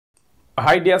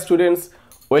Hi dear students,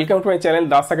 welcome to my channel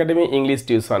Das Academy English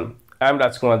Tuition. I am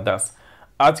Rajkumar Das.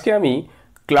 আজকে আমি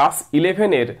class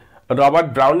 11 এর Robert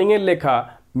Browning এর লেখা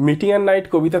meeting and night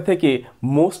কবিতা থেকে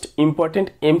most important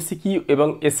MCQ এবং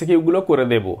SQ গুলো করে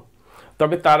দেব।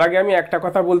 তবে তার আগে আমি একটা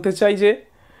কথা বলতে চাই যে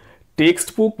টেক্সট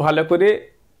বুক ভালো করে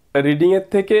রিডিং এর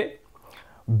থেকে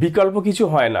বিকল্প কিছু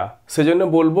হয় না। সেজন্য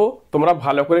বলবো তোমরা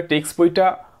ভালো করে টেক্সট বইটা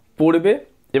পড়বে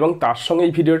এবং তার সঙ্গে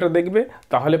এই ভিডিওটা দেখবে,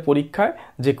 তাহলে পরীক্ষায়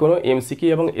যে কোনো এমসিকিউ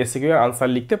এবং এসকিউ এর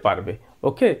আনসার লিখতে পারবে।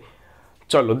 ওকে,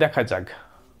 চলো দেখা যাক।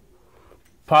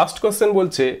 ফার্স্ট কোশ্চেন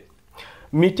বলছে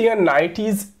meeting and night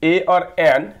is a or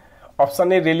an, option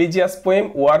A religious poem,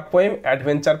 war poem,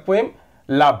 adventure poem,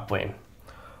 love poem.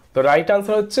 তো রাইট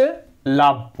আনসার হচ্ছে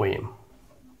লাভ poem.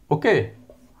 Okay,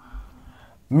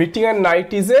 meeting and night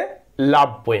is a love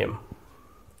poem.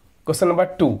 Question number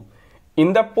 2, in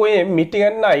the poem Meeting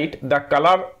at Night, the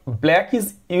color black is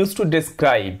used to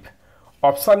describe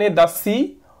option A the sea,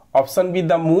 option B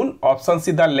the moon, option C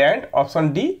the land, option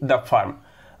D the farm.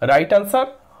 Right answer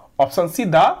option C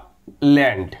the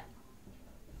land.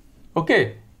 Okay,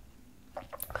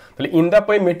 in the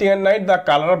poem Meeting at Night, the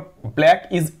color black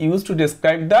is used to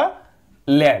describe the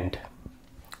land.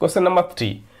 Question number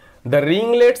 3, the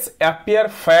ringlets appear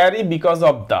fiery because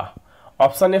of the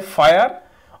option A fire,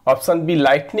 option B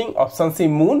lightning, option C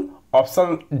moon, option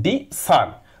D sun.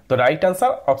 The right answer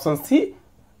option C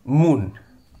moon.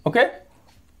 Okay,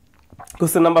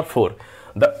 question number 4,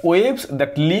 the waves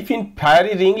that live in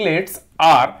fiery ringlets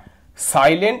are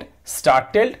silent,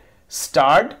 startled,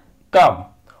 stirred, calm.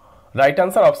 Right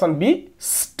answer option B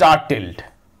startled.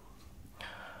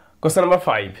 Question number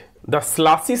 5, the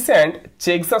slushy sand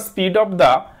checks the speed of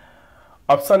the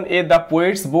option A the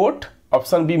poet's boat,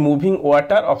 option B moving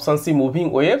water, option C moving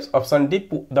waves, option D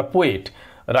the poet.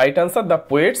 Right answer the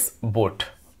poet's boat.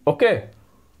 Okay,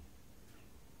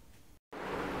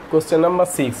 question number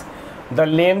 6, the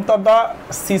length of the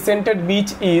sea-scented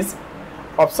beach is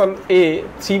option A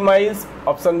 3 miles,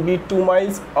 option B 2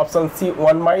 miles, option C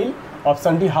 1 mile,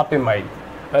 option D half a mile.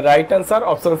 Right answer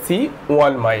option C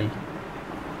 1 mile.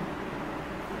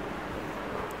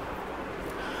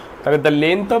 The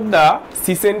length of the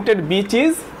sea-scented beach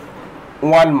is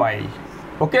 1 mile.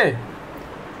 Okay,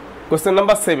 question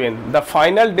number 7, the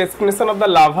final destination of the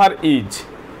lover is,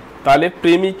 তাহলে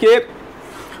প্রেমিকের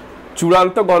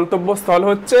চূড়ান্ত গন্তব্যস্থল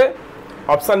হচ্ছে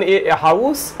option a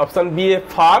house, option B A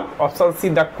farm, option C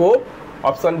the CoV,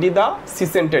 option D the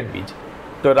C-scented beach.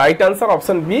 তো right answer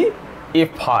option B A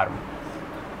farm.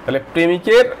 তাহলে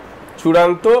প্রেমিকের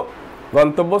চূড়ান্ত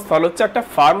গন্তব্যস্থল হচ্ছে একটা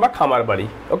ফার্ম বা খামার বাড়ি।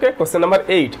 ওকে, question number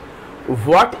 8,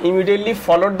 what immediately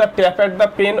followed the tap at the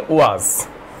pen was,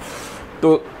 তো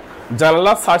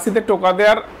জানালা সার্সিতে টোকা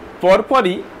দেওয়ার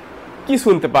পরপরই কি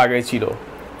শুনতে পাওয়া গেছিল?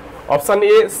 Option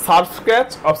A sharp scratch,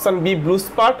 option B blue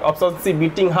spot, option C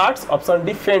beating hertz, option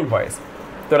D ফেন্ট voice.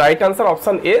 তো right answer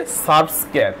option A sharp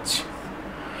scratch.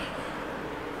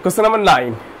 Question number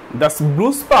 9, the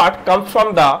blue spot comes from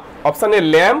the option A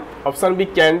lamp, option B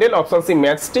candle, option C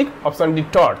matchstick, option D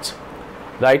torch.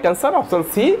 Right answer option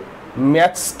C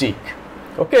matchstick.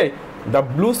 Okay, the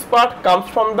blue spot comes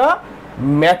from the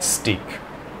matchstick.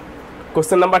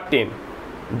 Question number 10,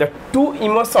 the two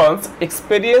emotions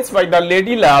experienced by the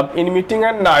lady love in Meeting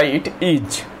at Night is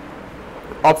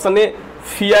option A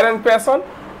fear and passion,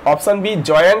 option B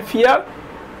joy and fear,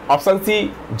 option C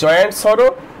joy and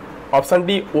sorrow, option D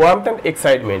warmth and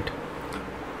excitement.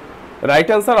 Right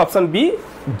answer option B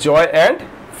joy and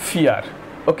fear.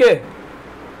 Okay,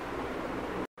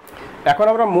 এখন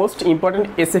আমরা most important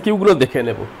SQ গুলো দেখে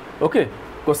নেব। ওকে,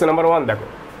 question number 1 দেখো,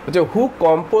 হচ্ছে হু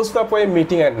compose the poem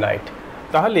meeting at night.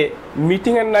 তাহলে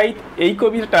meeting at night এই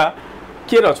কবিতাটা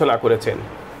কে রচনা করেছেন?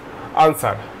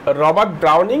 Answer Robert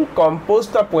Browning compose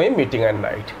the poem meeting at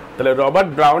night. তাহলে Robert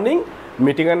Browning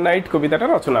meeting at night কবিতাটা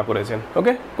রচনা করেছেন।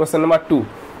 ওকে, question number 2,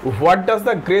 what does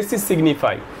the grey C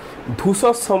signify,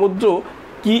 ধূসর সমুদ্র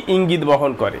কি ইঙ্গিত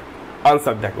বহন করে?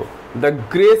 আনসার দেখো, the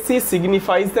grey sea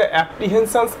signifies the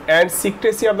apprehensions and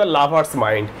secrecy of the lover's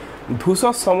mind.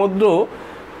 ধূসর সমুদ্র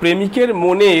প্রেমিকের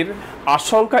মনের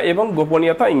আশঙ্কা এবং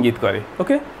গোপনীয়তা ইঙ্গিত করে।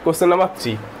 ওকে, question number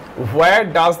 3, where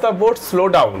does the boat slow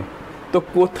down, তো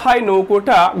কোথায়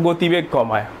নৌকোটা গতিবেগ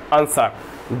কমায়? Answer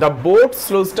the boat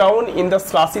slows down in the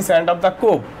slushy sand of the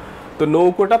cove, তো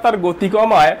নৌকোটা তার গতি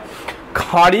কমায়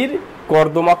খাঁড়ির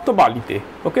কর্দমাক্ত বালিতে।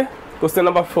 ওকে, question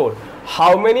number 4,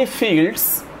 how many fields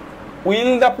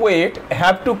will the poet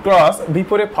have to cross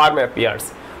before a farm appears?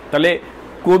 তাহলে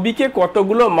কবিকে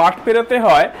কতগুলো মাঠ পেরোতে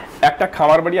হয় একটা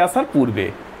খামার বাড়ি আসার পূর্বে?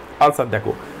 আনসার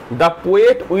দেখো, the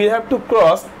poet will have to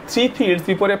cross 3 fields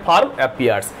before a farm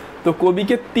appears. তো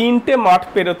কবিকে 3টে মাঠ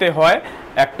পেরোতে হয়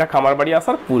একটা খামার বাড়ি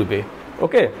আসার পূর্বে।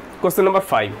 ওকে, question number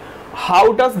 5, how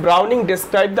does Browning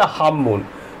describe the half moon?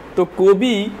 তো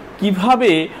কবি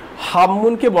কিভাবে হাফ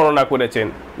মুনকে বর্ণনা করেছেন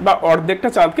বা অর্ধেকটা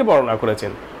চাঁদকে বর্ণনা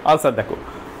করেছেন? আনসার দেখো,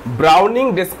 Browning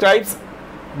describes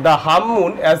the half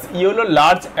moon as yellow,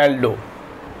 large and low.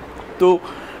 তো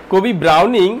কবি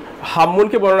ব্রাউনিং হাফ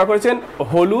মুনকে বর্ণনা করেছেন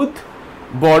হলুদ,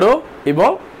 বড় এবং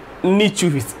নিচু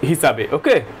হিসাবে।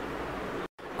 ওকে,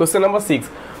 question number 6,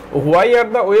 why are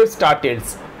the wave স্টার্টেলস?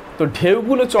 তো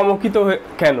ঢেউগুলো চমকিত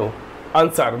কেন?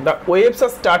 Answer, the waves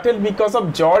R স্টার্টেল because of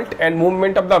জল্ট and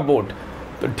movement of the boat.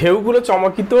 তো ঢেউগুলো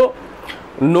চমকিত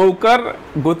নৌকার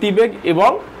গতিবেগ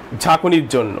এবং ঝাঁকুনির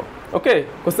জন্য। ওকে,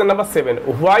 question number 7,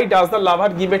 why does the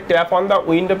lover give a tap on the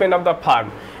window pen of the farm?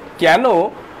 কেন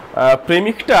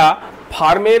প্রেমিকটা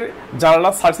ফার্মের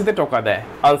জানালার সার্সিতে টোকা দেয়?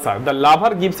 Answer, the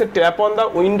lover gives a tap on the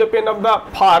window pen of the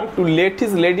farm two late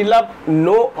his lady love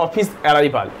no of his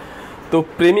arrival. তো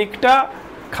প্রেমিকটা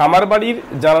খামার বাড়ির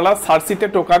জানালার সার্সিতে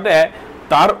টোকা দেয়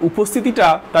তার উপস্থিতিটা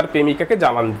তার প্রেমিকাকে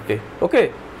জানান দিতে। ওকে,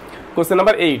 question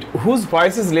number 8, whose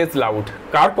voice is less loud?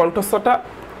 কার কণ্ঠস্বরটা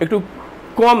একটু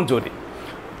কম জোরে?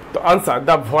 তো answer,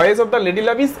 the voice of the lady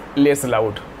love is less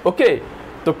loud. ওকে,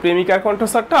 তো প্রেমিকার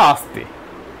কণ্ঠস্বরটা আস্তে।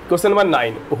 Question number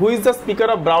 9, who is the speaker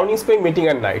of ব্রাউনিংস poem meeting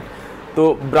and night? তো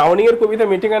ব্রাউনিংয়ের কবিতা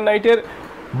মিটিং অ্যান্ড নাইটের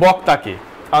বক্তাকে?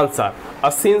 Answer, a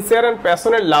sincere and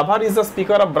passionate lover is the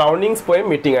speaker of ব্রাউনিংস poem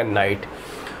meeting and night.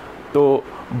 তো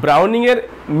ব্রাউনিংয়ের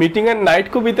meeting and night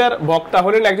কবিতার বক্তা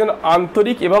হলেন একজন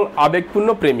আন্তরিক এবং আবেগপূর্ণ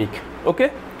প্রেমিক। ওকে,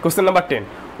 question number 10,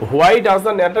 why does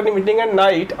the narrator in meeting and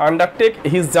night undertake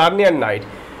his journey and night?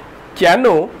 কেন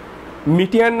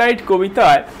মিটিং অ্যান্ড নাইট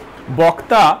কবিতায়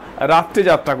বক্তা রাত্রে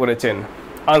যাত্রা করেছেন?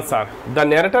 Answer, the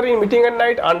narrator in meeting and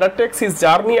night আন্ডারটেক্স his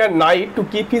journey and night to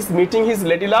keep his meeting his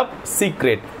lady love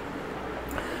secret.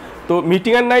 তো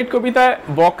meeting and night কবিতায়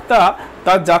বক্তা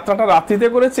তার যাত্রাটা রাত্রিতে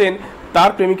করেছেন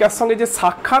তার প্রেমিকার সঙ্গে যে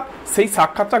সাক্ষাৎ, সেই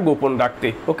সাক্ষাৎটা গোপন রাখতে।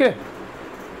 ওকে।